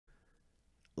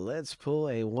Let's pull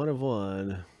a 1 of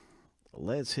 1.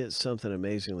 Let's hit something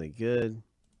amazingly good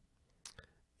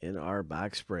in our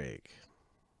box break.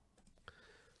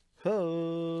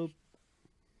 Hope.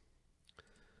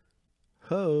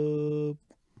 Hope.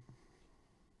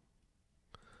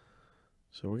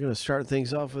 So we're going to start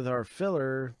things off with our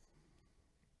filler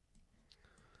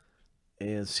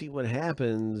and see what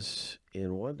happens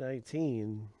in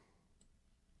 119.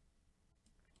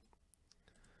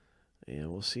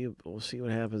 And we'll see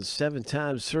what happens 7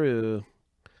 times through.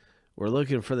 We're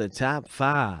looking for the top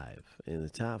 5. And the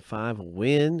top 5 will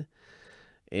win.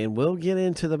 And we'll get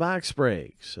into the box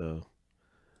break. So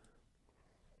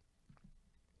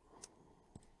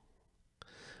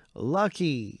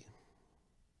lucky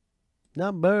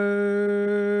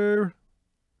number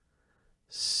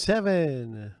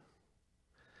 7.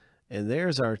 And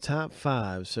there's our top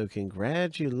 5. So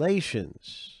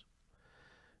congratulations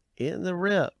in the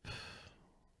rip.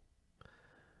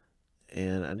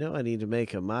 And I know I need to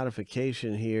make a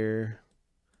modification here,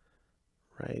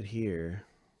 right here.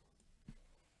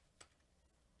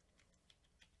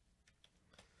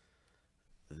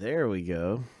 There we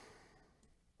go.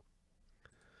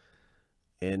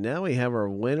 And now we have our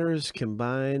winners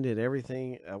combined and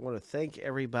everything. I want to thank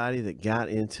everybody that got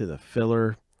into the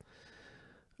filler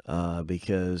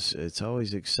because it's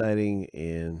always exciting.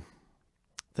 And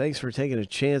thanks for taking a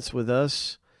chance with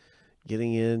us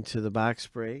getting into the box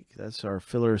break. That's our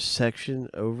filler section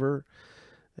over.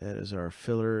 That is our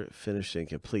filler finished and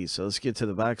complete. So let's get to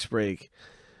the box break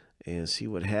and see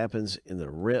what happens in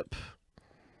the rip.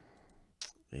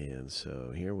 And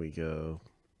so here we go.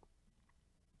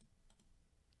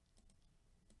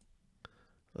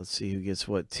 Let's see who gets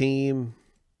what team.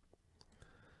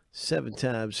 7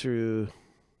 times through.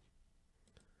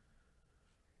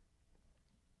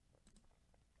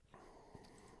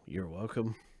 You're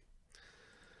welcome.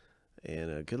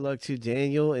 And good luck to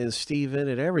Daniel and Steven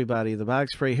and everybody in the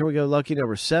box break. Here we go. Lucky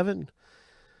number 7.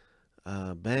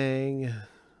 Bang.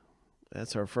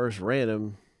 That's our first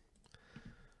random.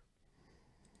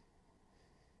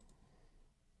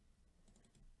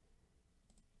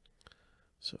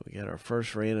 So we got our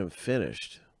first random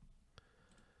finished.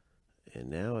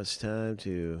 And now it's time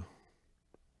to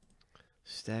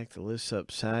stack the lists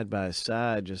up side by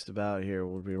side just about here.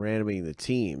 We'll be randoming the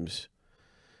teams.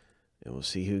 And we'll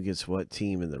see who gets what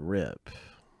team in the rip.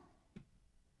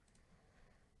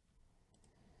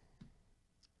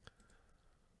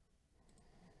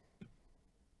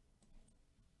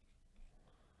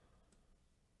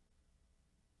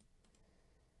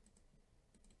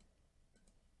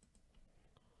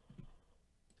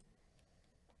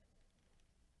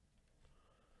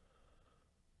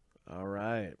 All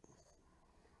right.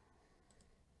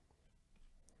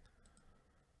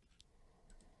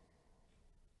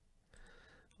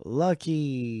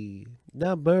 Lucky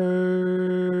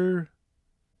number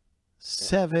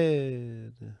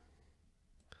 7.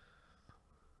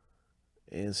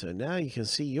 And so now you can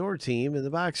see your team in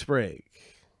the box break.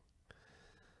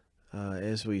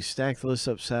 As we stack the list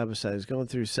up side by side, it's going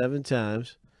through 7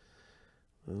 times.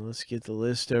 And let's get the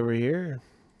list over here.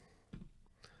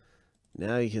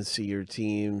 Now you can see your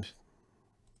teams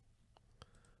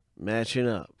matching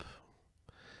up.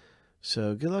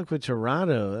 So good luck with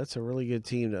Toronto. That's a really good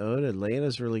team to own.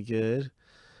 Atlanta's really good.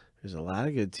 There's a lot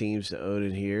of good teams to own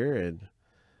in here. And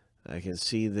I can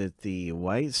see that the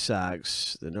White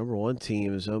Sox, the number 1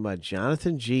 team, is owned by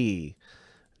Jonathan G.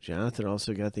 Jonathan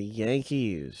also got the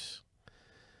Yankees.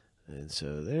 And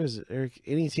so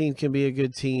any team can be a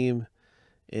good team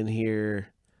in here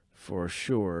for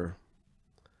sure.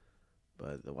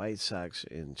 But the White Sox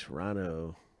in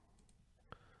Toronto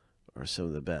are some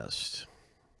of the best.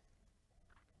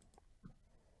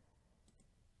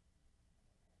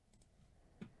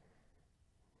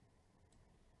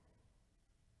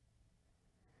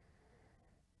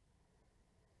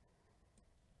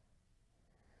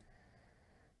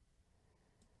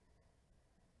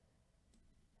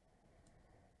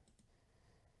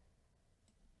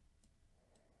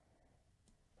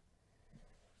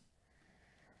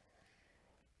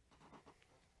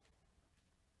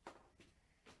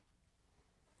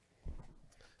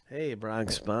 Hey,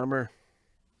 Bronx Bomber.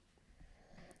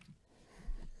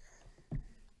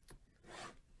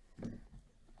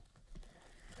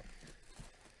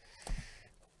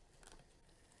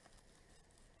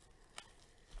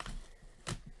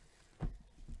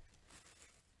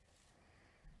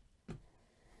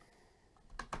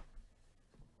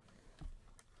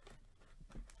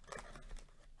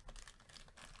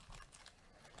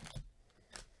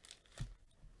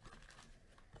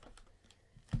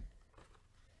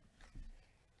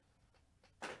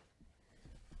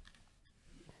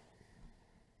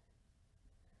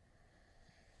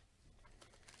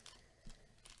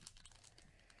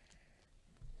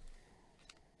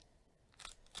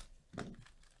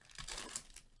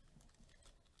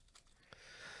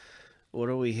 What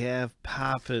do we have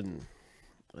popping?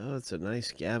 Oh, it's a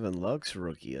nice Gavin Lux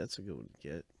rookie. That's a good one to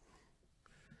get.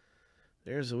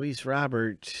 There's Luis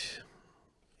Robert.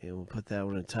 And we'll put that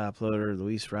one in top loader.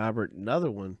 Luis Robert, another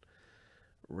one.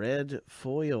 Red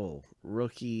foil,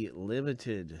 rookie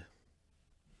limited.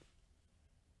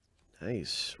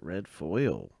 Nice, red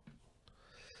foil.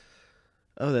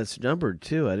 Oh, that's numbered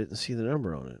too. I didn't see the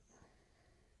number on it.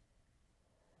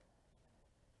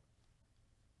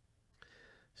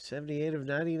 78 of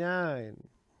 99.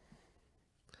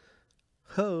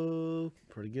 Ho!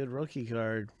 Pretty good rookie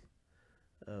card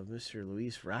of Mr.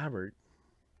 Luis Robert.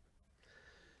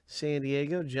 San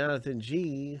Diego, Jonathan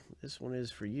G. This one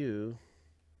is for you.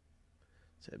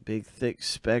 It's a big, thick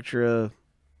Spectra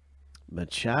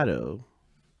Machado.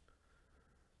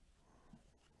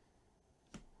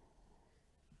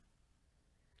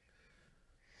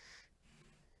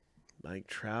 Mike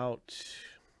Trout.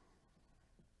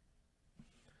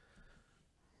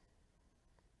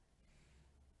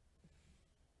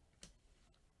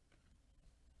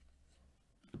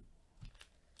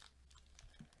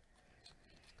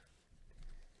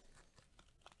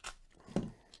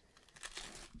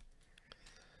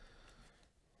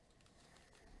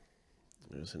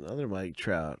 There's another Mike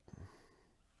Trout.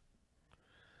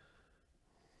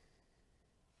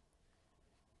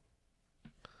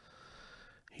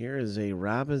 Here is a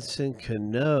Robinson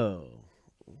Cano.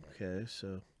 Okay,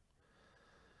 so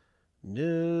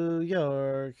New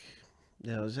York.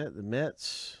 Now, is that the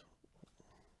Mets?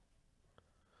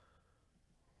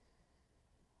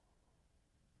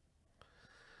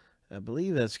 I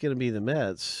believe that's going to be the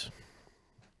Mets.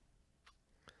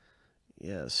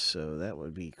 Yes, so that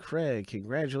would be Craig.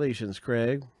 Congratulations,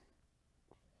 Craig.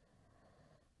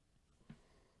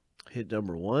 Hit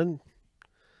number 1.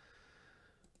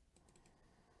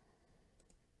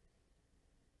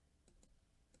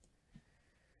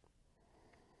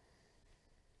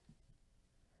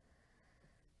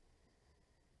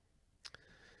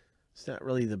 It's not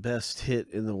really the best hit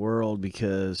in the world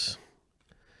because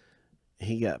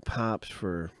he got popped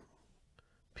for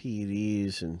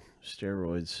PEDs and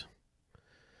steroids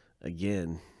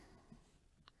again.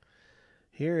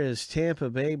 Here is Tampa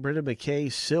Bay, Brendan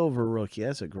McKay, silver rookie.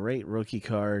 That's a great rookie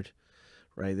card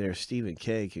right there. Stephen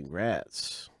K,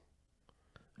 congrats.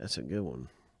 That's a good one.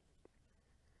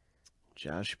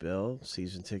 Josh Bell,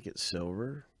 season ticket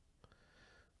silver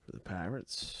for the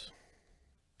Pirates.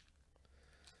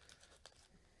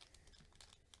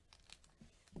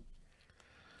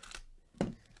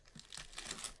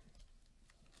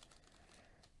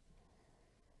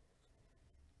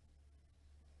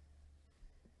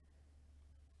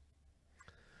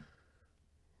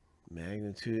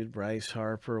 Magnitude, Bryce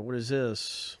Harper. What is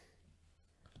this?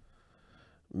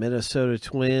 Minnesota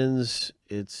Twins.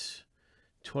 It's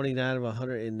 29 of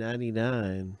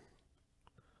 199.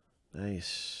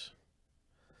 Nice.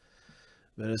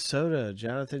 Minnesota,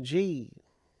 Jonathan G.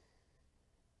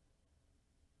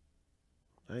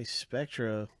 Nice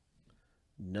Spectra.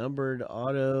 Numbered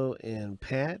auto and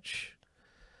patch.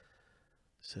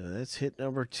 So that's hit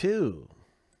number 2.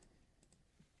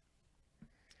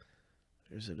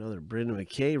 There's another Brendan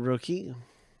McKay rookie.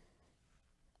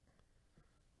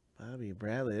 Bobby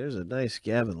Bradley. There's a nice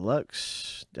Gavin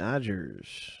Lux.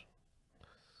 Dodgers.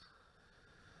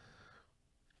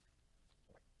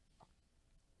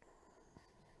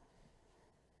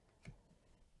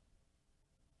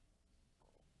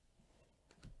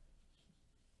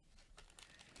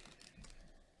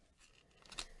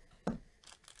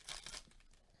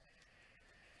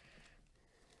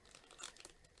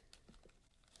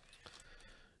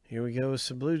 Here we go with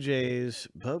some Blue Jays.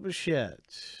 Bo Bichette.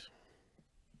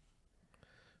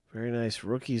 Very nice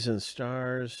rookies and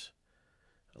stars.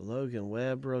 A Logan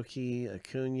Webb rookie.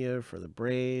 Acuna for the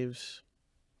Braves.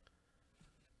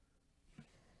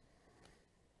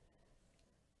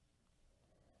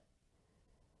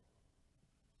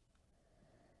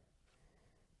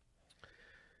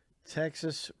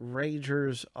 Texas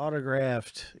Rangers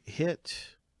autographed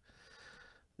hit.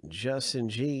 Justin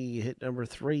G. Hit number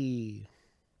 3.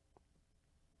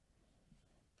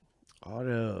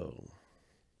 Auto.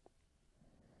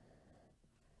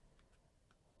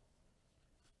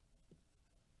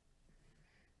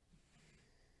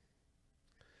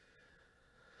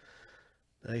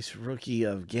 Nice rookie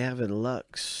of Gavin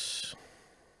Lux.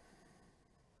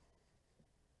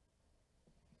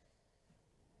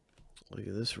 Look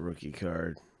at this rookie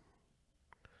card.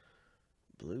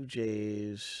 Blue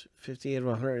Jays, 58 of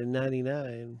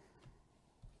 199.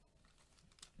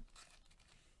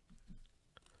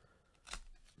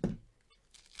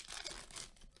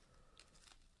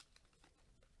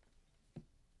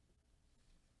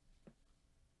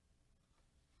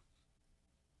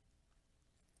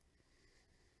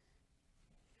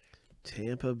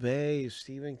 Tampa Bay,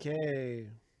 Stephen K.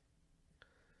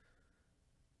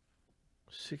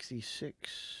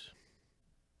 66.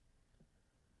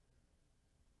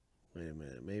 Wait a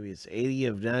minute. Maybe it's 80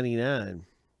 of 99.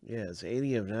 Yeah, it's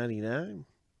 80 of 99.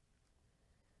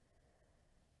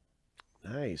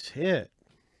 Nice hit.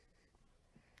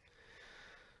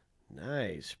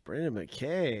 Nice. Brendan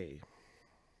McKay.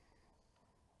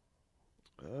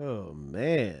 Oh,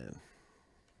 man.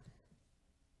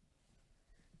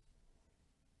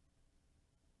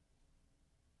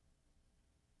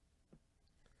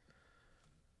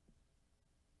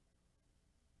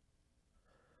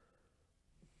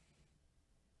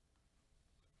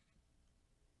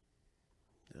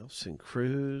 Nelson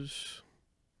Cruz.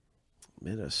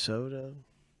 Minnesota.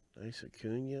 Nice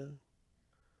Acuna.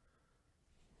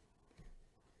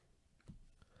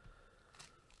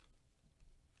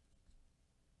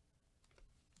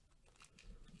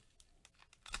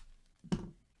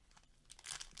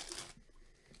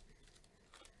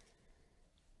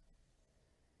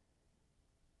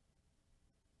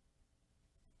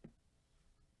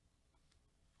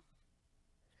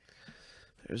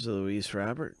 There's a Luis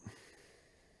Robert.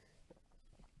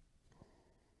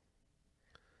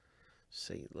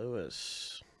 St.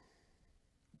 Louis.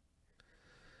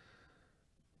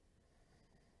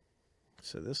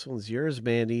 So this one's yours,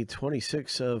 Mandy.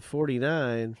 26 of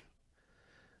 49.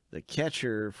 The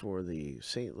catcher for the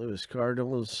St. Louis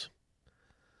Cardinals.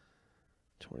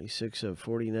 26 of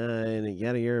 49. And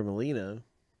Yadier Molina.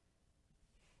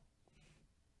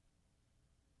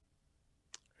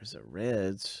 There's the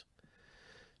Reds.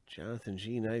 Jonathan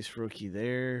G. Nice rookie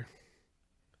there.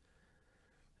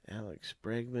 Alex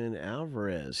Bregman.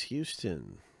 Alvarez.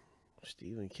 Houston.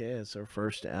 Stephen K. That's our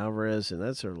first Alvarez, and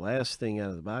that's our last thing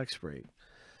out of the box break.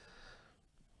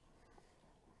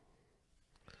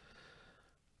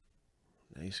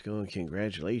 Nice going.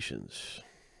 Congratulations.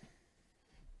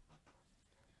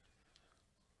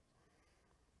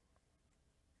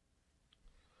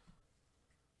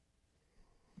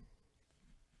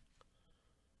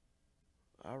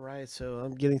 All right, so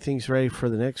I'm getting things ready for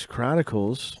the next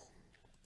Chronicles.